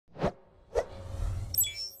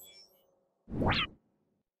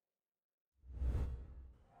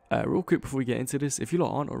Real quick before we get into this, if you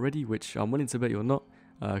lot aren't already, which I'm willing to bet you're not,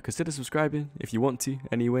 consider subscribing if you want to.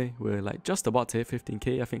 Anyway, we're like just about to hit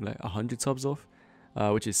 15k, I think like 100 subs off,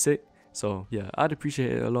 which is sick. So yeah, I'd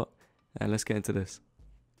appreciate it a lot. And let's get into this.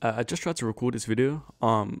 I just tried to record this video.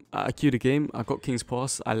 I queued a game, I got King's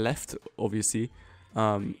Pass, I left obviously,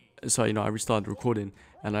 so I restarted recording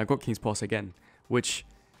and I got King's Pass again, which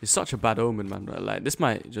is such a bad omen, man. Like this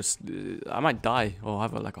might just, I might die or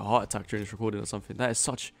have like a heart attack during this recording or something. That is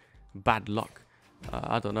such bad luck.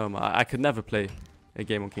 I don't know, man. I could never play a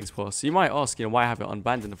game on King's Pass. You might ask, why I have it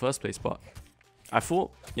unbanned in the first place, but I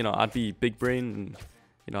thought, I'd be big brain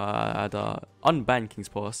and, I'd unban King's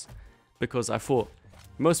Pass because I thought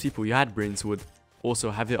most people who had brains would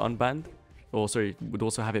also have it unbanned, or sorry, would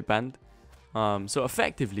also have it banned. So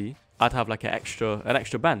effectively, I'd have like an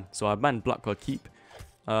extra ban. So I banned Blackguard Keep.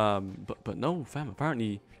 But no, fam.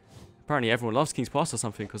 Apparently everyone loves King's Pass or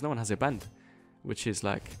something because no one has it banned, which is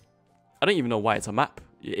like, I don't even know why it's a map.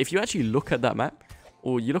 If you actually look at that map,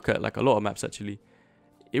 or you look at like a lot of maps actually,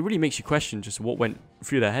 it really makes you question just what went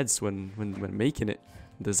through their heads when making it,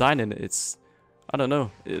 designing it. It's, I don't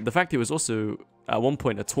know. The fact it was also at one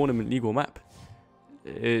point a tournament legal map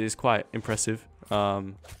is quite impressive.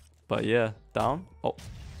 But yeah, down. Oh,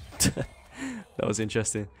 that was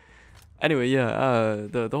interesting. Anyway, yeah,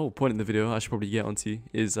 the whole point in the video I should probably get onto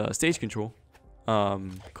is stage control.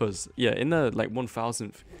 Because yeah, in the like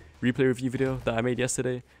 1000th replay review video that I made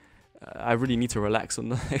yesterday, I really need to relax on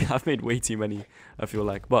the I've made way too many, I feel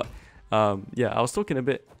like. But yeah, I was talking a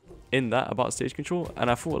bit in that about stage control, and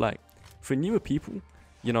I thought like for newer people,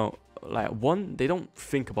 like one, they don't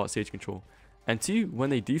think about stage control, and two, when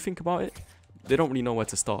they do think about it, they don't really know where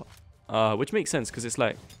to start. Which makes sense because it's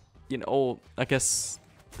like, I guess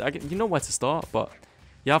you know where to start, but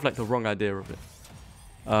you have like the wrong idea of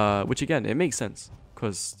it. Which again, it makes sense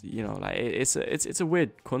because like it's a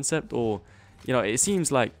weird concept, or it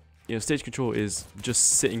seems like stage control is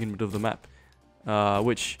just sitting in the middle of the map,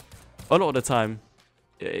 which a lot of the time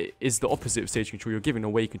is the opposite of stage control. You're giving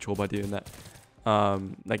away control by doing that.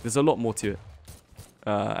 Like there's a lot more to it,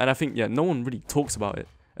 and I think no one really talks about it,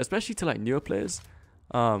 especially to like newer players.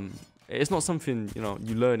 It's not something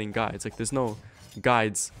you learn in guides. Like there's no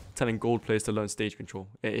guides telling gold players to learn stage control.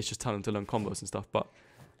 It's just telling them to learn combos and stuff. But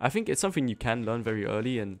I think it's something you can learn very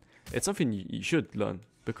early, and it's something you should learn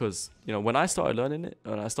because when I started learning it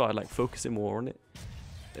and I started like focusing more on it,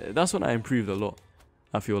 that's when I improved a lot,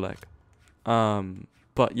 I feel like.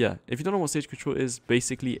 But yeah, if you don't know what stage control is,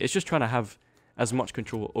 basically it's just trying to have as much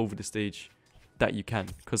control over the stage that you can,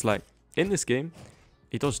 because like in this game,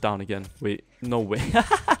 he dodged down again. Wait, no way.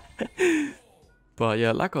 But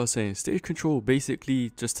yeah, like I was saying, stage control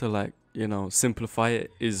basically, just to like simplify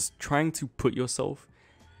it, is trying to put yourself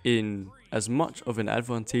in as much of an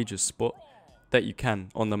advantageous spot that you can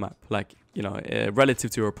on the map, like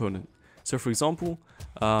relative to your opponent. So for example,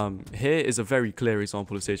 here is a very clear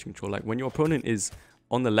example of stage control. Like when your opponent is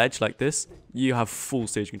on the ledge like this, you have full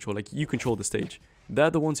stage control. Like you control the stage.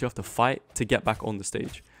 They're the ones you have to fight to get back on the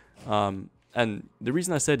stage. And the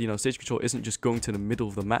reason I said stage control isn't just going to the middle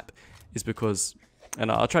of the map is because,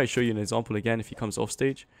 and I'll try to show you an example again if he comes off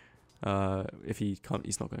stage. If he can't,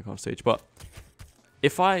 he's not going to come off stage. But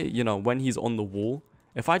if I, when he's on the wall,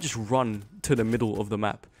 if I just run to the middle of the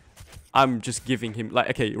map, I'm just giving him, like,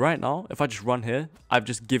 okay, right now, if I just run here, I've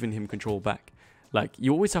just given him control back. Like,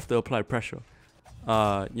 you always have to apply pressure,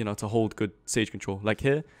 to hold good stage control. Like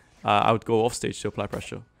here, I would go off stage to apply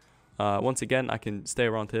pressure. Once again, I can stay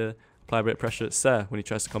around here, apply a bit of pressure at Sir when he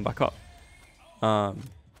tries to come back up.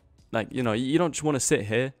 Like, you don't just want to sit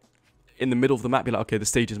here in the middle of the map, be like, okay, the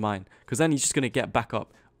stage is mine. Because then he's just going to get back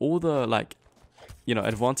up. All the, like,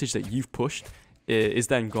 advantage that you've pushed is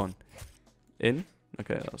then gone. In?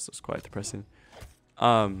 Okay, that was just quite depressing.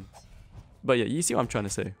 But yeah, you see what I'm trying to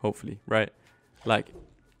say, hopefully, right? Like,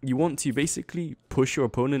 you want to basically push your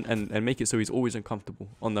opponent and make it so he's always uncomfortable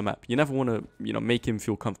on the map. You never want to, make him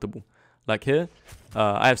feel comfortable. Like here,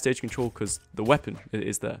 I have stage control because the weapon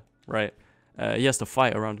is there, right? He has to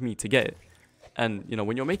fight around me to get it. And,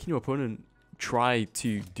 when you're making your opponent try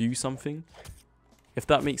to do something, if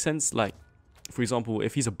that makes sense, like, for example,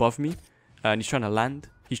 if he's above me and he's trying to land,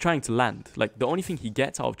 like, the only thing he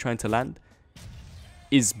gets out of trying to land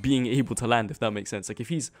is being able to land, if that makes sense. Like, if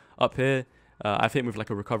he's up here, I've hit him with, like,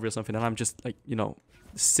 a recovery or something, and I'm just, like,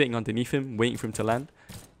 sitting underneath him, waiting for him to land,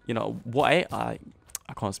 what I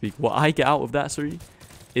can't speak. What I get out of that, sorry,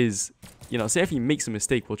 is, say if he makes a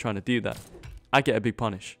mistake while trying to do that, I get a big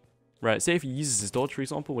punish, right? Say if he uses his dodge, for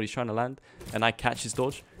example, when he's trying to land, and I catch his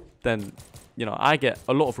dodge, then, I get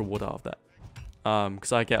a lot of reward out of that.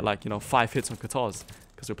 Because I get, like, 5 hits on katars.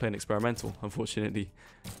 because we're playing experimental, unfortunately.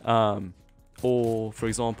 Or for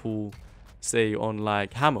example, say on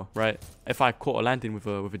like hammer, right? If I caught a landing with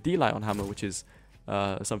a D-light on hammer, which is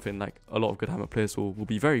something like a lot of good hammer players will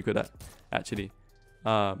be very good at, actually.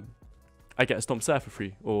 I get a stomp serve for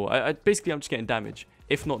free, or basically I'm just getting damage.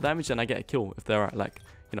 If not damage, then I get a kill if they're at like,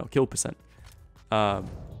 you know, kill percent.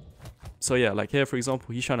 So yeah, like here for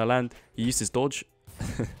example, he's trying to land. He used his dodge.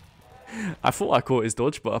 I thought I caught his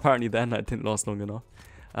dodge, but apparently then that didn't last long enough.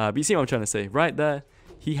 But you see what I'm trying to say? Right there,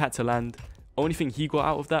 he had to land. Only thing he got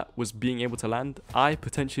out of that was being able to land. I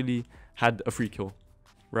potentially had a free kill,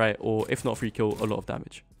 right? Or if not free kill, a lot of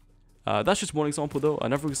damage. That's just one example though.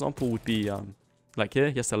 Another example would be like here,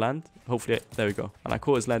 he has to land. Hopefully, there we go. And I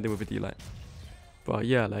caught his landing with a D-light. But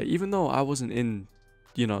yeah, like even though I wasn't in,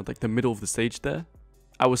 you know, like the middle of the stage there,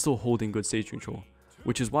 I was still holding good stage control.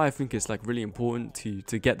 Which is why I think it's like really important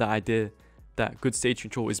to get the idea that good stage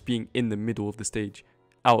control is being in the middle of the stage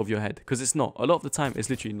out of your head. Because it's not. A lot of the time, it's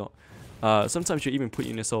literally not. Sometimes you're even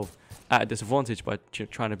putting yourself at a disadvantage by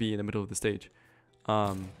trying to be in the middle of the stage.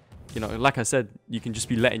 You know, like I said, you can just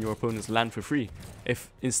be letting your opponents land for free. If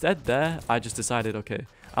instead there, I just decided, okay,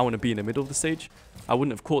 I want to be in the middle of the stage, I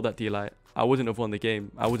wouldn't have caught that D-light. I wouldn't have won the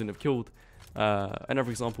game. I wouldn't have killed. Another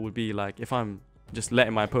example would be like if I'm just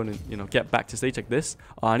letting my opponent, you know, get back to stage like this,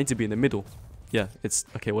 I need to be in the middle. Yeah, it's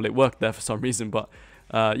okay. Well, it worked there for some reason, but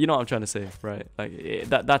you know what I'm trying to say, right? Like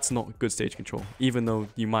that's not good stage control, even though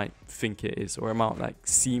you might think it is, or it might like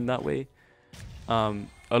seem that way. A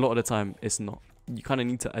lot of the time, it's not. You kind of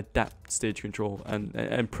need to adapt stage control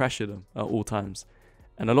and pressure them at all times.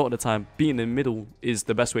 And a lot of the time, being in the middle is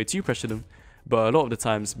the best way to pressure them, but a lot of the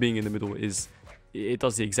times, being in the middle it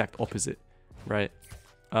does the exact opposite, right?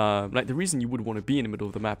 Like the reason you would want to be in the middle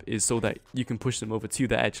of the map is so that you can push them over to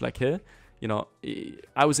the edge. Like here, you know,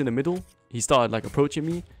 I was in the middle. He started like approaching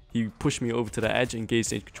me. He pushed me over to the edge and gained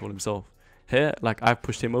stage control himself. Here, like I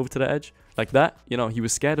pushed him over to the edge like that. You know, he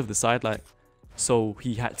was scared of the side, like, so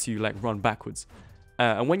he had to like run backwards.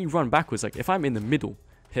 And when you run backwards, like if I'm in the middle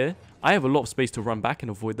here, I have a lot of space to run back and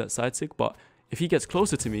avoid that side sig. But if he gets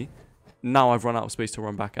closer to me, now I've run out of space to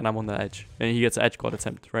run back and I'm on the edge. And he gets an edge guard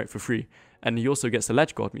attempt, right, for free. And he also gets to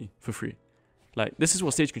ledge guard me for free. Like, this is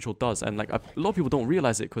what stage control does. And, like, a lot of people don't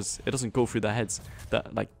realize it because it doesn't go through their heads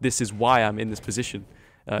that, like, this is why I'm in this position.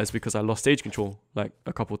 It's because I lost stage control, like,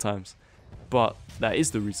 a couple times. But that is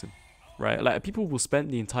the reason, right? Like, people will spend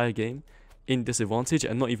the entire game in disadvantage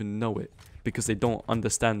and not even know it because they don't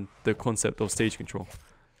understand the concept of stage control.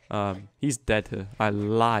 He's dead here. I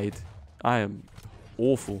lied. I am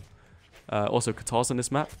awful. Also, katars on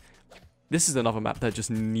this map. This is another map that just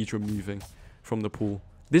needs removing from the pool.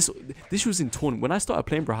 This was in tournament. When I started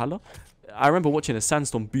playing Brawlhalla, I remember watching a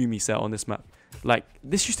Sandstorm Boomy set on this map. Like,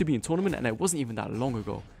 this used to be in tournament and it wasn't even that long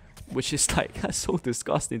ago. Which is like, that's so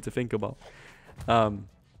disgusting to think about.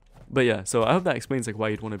 But yeah, so I hope that explains like why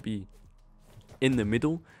you'd want to be in the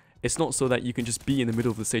middle. It's not so that you can just be in the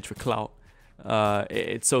middle of the stage for clout.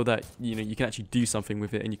 It's so that, you know, you can actually do something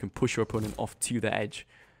with it and you can push your opponent off to the edge.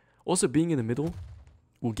 Also, being in the middle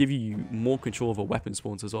will give you more control over weapon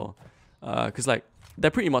spawns as well. Because, like,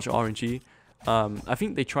 they're pretty much RNG. I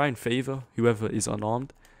think they try and favor whoever is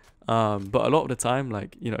unarmed. But a lot of the time,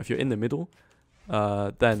 like, you know, if you're in the middle,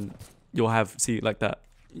 then you'll have, see, like that,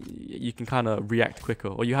 you can kind of react quicker.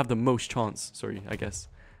 Or you have the most chance, sorry, I guess,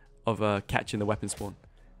 of catching the weapon spawn.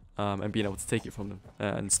 And being able to take it from them.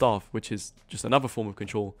 And Starve, which is just another form of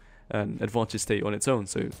control and advantage state on its own.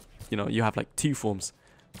 So, you know, you have, like, two forms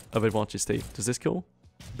of advantage state. Does this kill?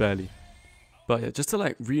 Barely. But yeah, just to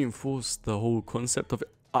like reinforce the whole concept of it,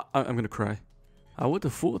 I'm gonna cry. I would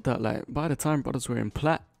have thought that like by the time brothers were in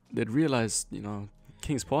plat, they'd realize, you know,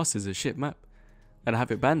 King's Pass is a shit map and have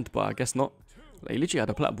it banned, but I guess not. Like, he literally had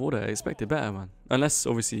a plat border. I expected better, man. Unless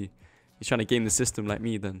obviously he's trying to game the system like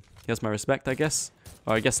me, then he has my respect, I guess.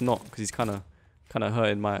 Or I guess not, because he's kind of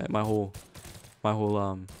hurting my whole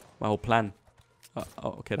plan.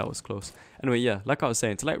 Oh, okay, that was close. Anyway, yeah, like I was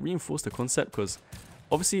saying, to like reinforce the concept, because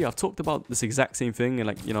obviously I've talked about this exact same thing, and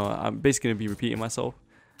like, you know, I'm basically gonna be repeating myself.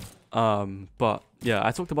 But yeah,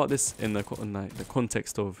 I talked about this in the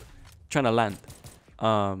context of trying to land.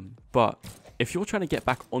 But if you're trying to get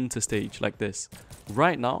back onto stage like this,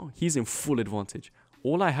 right now he's in full advantage.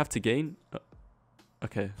 All I have to gain,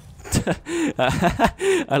 okay,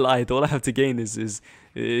 I lied. All I have to gain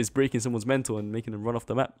is breaking someone's mental and making them run off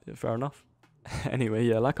the map. Yeah, fair enough. Anyway,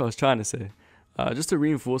 yeah, like I was trying to say, just to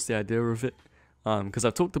reinforce the idea of it, because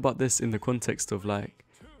I've talked about this in the context of like,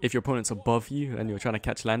 if your opponent's above you and you're trying to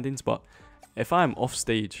catch landings, but if I'm off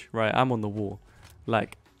stage, right, I'm on the wall,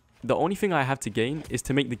 like, the only thing I have to gain is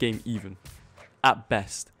to make the game even, at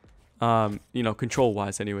best. You know, control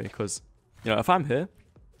wise anyway, because you know, if I'm here,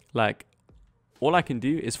 like, all I can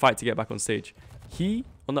do is fight to get back on stage. He,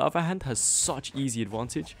 on the other hand, has such easy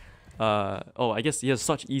advantage. Oh, I guess he has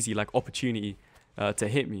such easy like opportunity to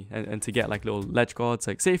hit me and to get like little ledge guards.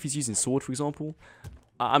 Like, say if he's using sword, for example,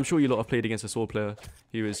 I'm sure you lot have played against a sword player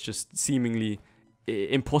who is just seemingly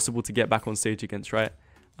impossible to get back on stage against, right?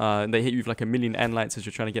 And they hit you with like a million end lights as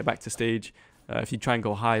you're trying to get back to stage. If you try and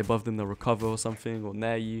go high above them, they'll recover or something, or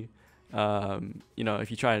nair you. You know,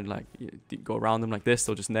 if you try and like go around them like this,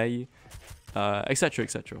 they'll just nair you, etc,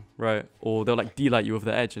 etc, right? Or they'll like delight you over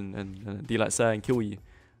the edge and delight sir and kill you.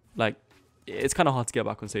 Like, it's kind of hard to get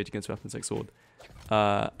back on stage against weapons like sword.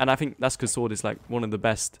 And I think that's because sword is like one of the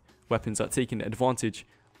best weapons at taking advantage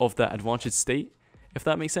of that advantage state, if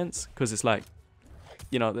that makes sense. Because it's like,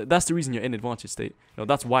 you know, that's the reason you're in advantage state. You know,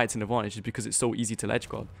 that's why it's an advantage, is because it's so easy to ledge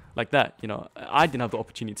guard. Like that, you know, I didn't have the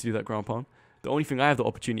opportunity to do that ground pound. The only thing I have the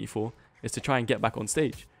opportunity for is to try and get back on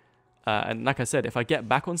stage. And like I said, if I get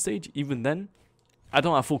back on stage, even then, I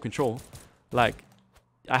don't have full control. Like,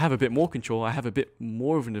 I have a bit more control, I have a bit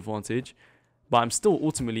more of an advantage, but I'm still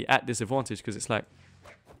ultimately at disadvantage because it's like,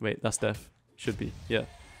 wait, that's death. Should be, yeah.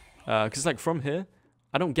 Because like from here,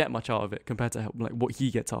 I don't get much out of it compared to like what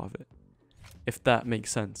he gets out of it. If that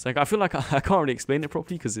makes sense. Like, I feel like I can't really explain it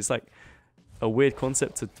properly because it's like a weird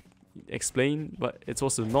concept to explain, but it's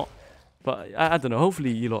also not. But I don't know,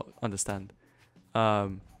 hopefully you lot understand.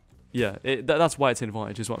 Yeah, that's why it's an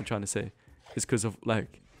advantage, is what I'm trying to say. It's because of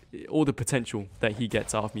like all the potential that he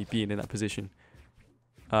gets out of me being in that position,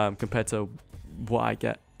 compared to what I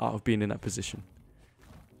get out of being in that position.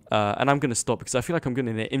 And I'm gonna stop because I feel like I'm going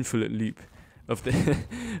in an infinite loop of the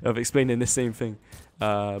of explaining the same thing.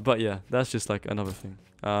 But yeah, that's just like another thing.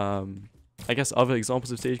 I guess other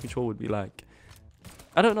examples of stage control would be like,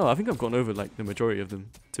 I don't know, I think I've gone over like the majority of them,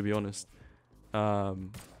 to be honest.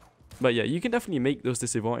 But yeah, you can definitely make those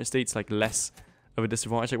disadvantage states like less of a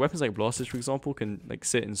disadvantage. Like weapons like blasters, for example, can like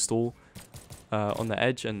sit and stall on the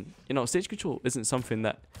edge, and you know, stage control isn't something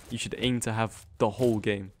that you should aim to have the whole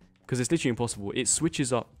game, because it's literally impossible. It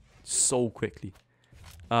switches up so quickly.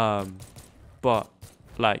 But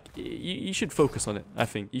like you should focus on it. I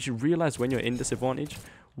think you should realize when you're in disadvantage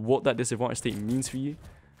what that disadvantage state means for you,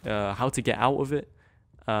 how to get out of it,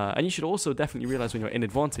 and you should also definitely realize when you're in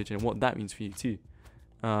advantage and what that means for you too.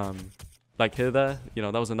 Like here, there, you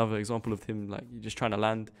know, that was another example of him like just trying to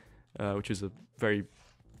land, which is a very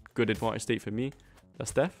good advantage state for me.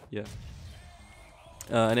 That's death, yeah.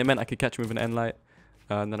 And it meant I could catch him with an end light,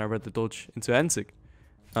 and then I read the dodge into end sig.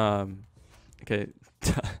 Okay,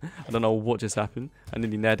 I don't know what just happened. I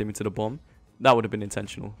nearly nailed him into the bomb. That would have been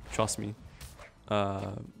intentional, trust me.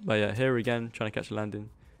 But yeah, here again, trying to catch a landing.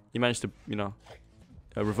 He managed to, you know,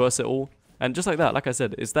 reverse it all. And just like that, like I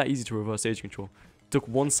said, it's that easy to reverse stage control. Took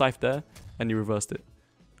one scythe there, and he reversed it.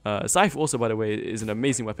 Scythe also, by the way, is an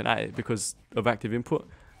amazing weapon at it because of active input.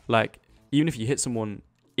 Like, even if you hit someone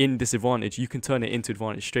in disadvantage, you can turn it into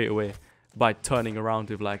advantage straight away by turning around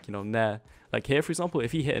with, like, you know, nair. Like here, for example,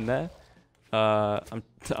 if he hit a nair, I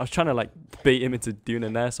was trying to like bait him into doing a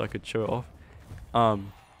nair so I could show it off.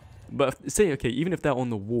 But say, okay, even if they're on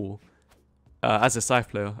the wall as a scythe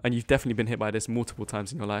player, and you've definitely been hit by this multiple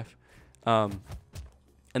times in your life, and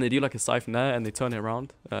they do like a scythe nair and they turn it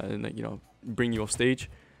around and like, you know, bring you off stage,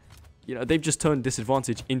 you know, they've just turned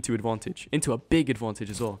disadvantage into advantage, into a big advantage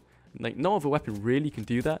as well. Like, no other weapon really can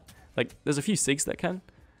do that. Like, there's a few SIGs that can,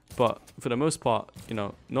 but for the most part, you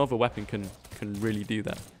know, no other weapon can really do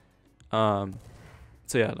that.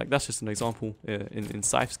 So yeah, like that's just an example in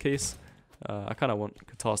Scythe's case. I kind of want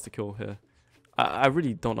Katars to kill here. I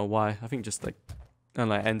really don't know why. I think just like, and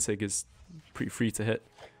like Ensig is pretty free to hit.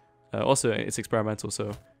 Also, it's experimental, so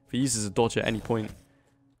if he uses a dodge at any point,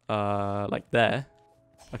 like there,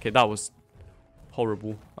 okay, that was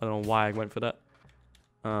horrible. I don't know why I went for that.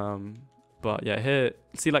 But yeah, here,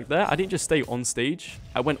 see, like there, I didn't just stay on stage.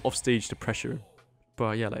 I went off stage to pressure him.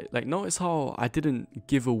 But yeah, like notice how I didn't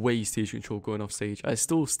give away stage control going off stage. I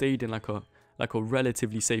still stayed in like a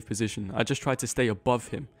relatively safe position. I just tried to stay above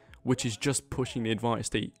him, which is just pushing the advantage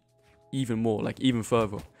state even more, like even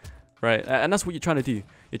further, right? And that's what you're trying to do.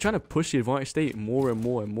 You're trying to push the advantage state more and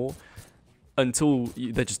more and more until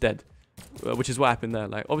they're just dead, which is what happened there.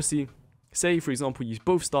 Like obviously, say for example, you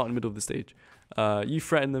both start in the middle of the stage. You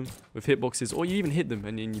threaten them with hitboxes, or you even hit them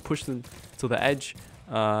and then you push them to the edge,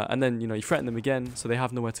 and then, you know, you threaten them again so they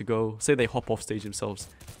have nowhere to go. Say they hop off stage themselves,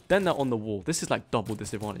 then they're on the wall. This is like double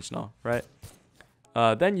disadvantage now, right?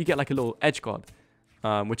 Then you get like a little edge guard,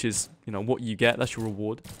 which is, you know, what you get. That's your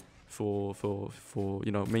reward for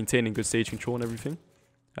you know, maintaining good stage control and everything.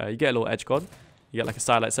 You get a little edge guard. You get like a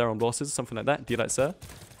Starlight Sarah on blasters, something like that. D-Light Sir.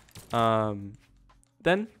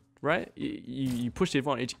 then right, you push the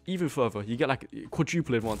advantage even further. You get like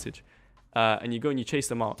quadruple advantage, and you go and you chase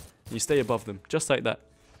them out. And you stay above them just like that,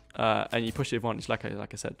 and you push the advantage like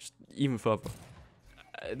I said, just even further.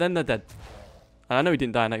 Then they're dead. And I know he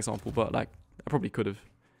didn't die in that example, but like I probably could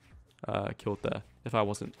have killed there if I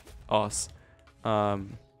wasn't arse.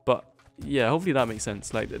 But yeah, hopefully that makes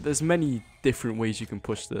sense. Like there's many different ways you can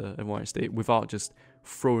push the advantage state without just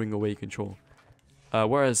throwing away control.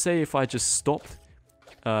 Whereas say if I just stopped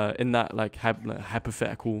in that like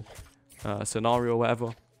hypothetical scenario or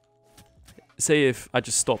whatever. Say if I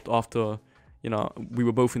just stopped after, you know, we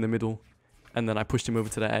were both in the middle, and then I pushed him over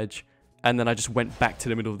to the edge, and then I just went back to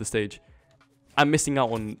the middle of the stage. I'm missing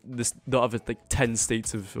out on the other like 10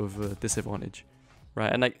 states of disadvantage,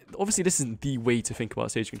 right? And like obviously this isn't the way to think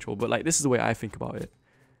about stage control, but like this is the way I think about it.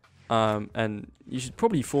 And you should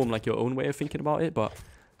probably form like your own way of thinking about it, but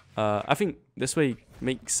I think this way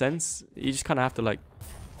makes sense. You just kind of have to like,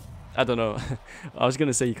 I don't know. I was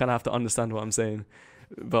gonna say you kind of have to understand what I'm saying,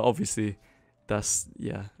 but obviously that's,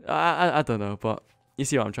 yeah, I don't know, but you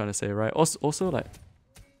see what I'm trying to say, right? Also like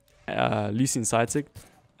lucien side sig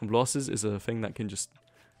on losses is a thing that can just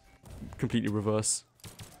completely reverse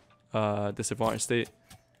disadvantage state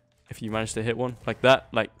if you manage to hit one like that.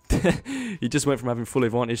 Like he just went from having full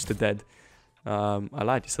advantage to dead. I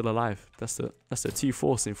lied, he's still alive. That's the T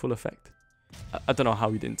force in full effect. I don't know how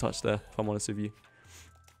he didn't touch there, if I'm honest with you.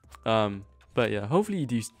 But yeah, hopefully you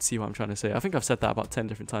do see what I'm trying to say. I think I've said that about 10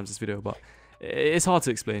 different times this video, but it's hard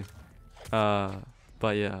to explain.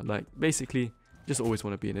 But yeah, like basically just always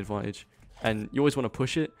want to be an advantage, and you always want to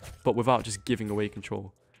push it, but without just giving away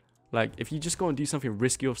control. Like if you just go and do something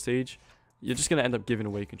risky off stage, you're just gonna end up giving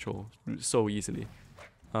away control so easily.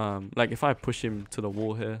 Like if I push him to the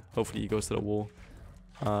wall here, hopefully he goes to the wall,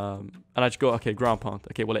 and I just go, okay, ground pound,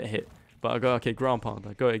 okay, well it hit, but I go, okay, ground pound,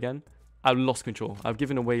 I go again, I've lost control. I've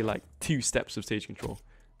given away like 2 steps of stage control,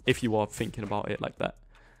 if you are thinking about it like that.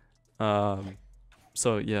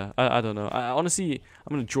 So yeah, I don't know. I honestly,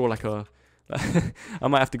 I'm gonna draw like a I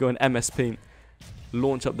might have to go in MS Paint,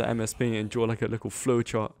 launch up the MS Paint and draw like a little flow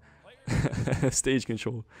chart stage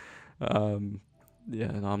control. Yeah,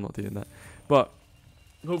 no, I'm not doing that, but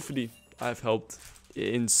hopefully I've helped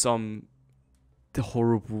in some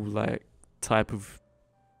horrible like type of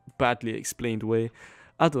badly explained way.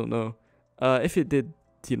 I don't know. If it did,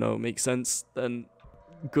 you know, make sense, then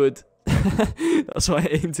good. That's what I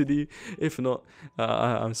aim to do. If not,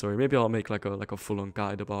 I'm sorry. Maybe I'll make like a full-on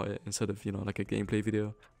guide about it instead of, you know, like a gameplay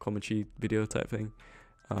video, commentary video type thing.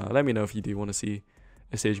 Let me know if you do want to see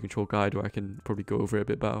a stage control guide where I can probably go over it a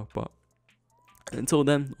bit better. But until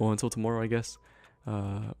then, or until tomorrow, I guess.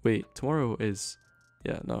 Wait, tomorrow is,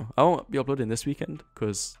 yeah, no, I won't be uploading this weekend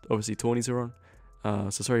because obviously tourneys are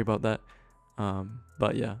on. So sorry about that.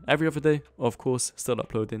 But yeah, every other day, of course, still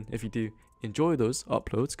uploading. If you do enjoy those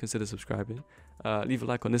uploads, consider subscribing. Leave a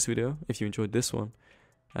like on this video if you enjoyed this one.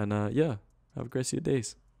 And yeah, have a great rest of your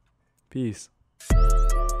days. Peace.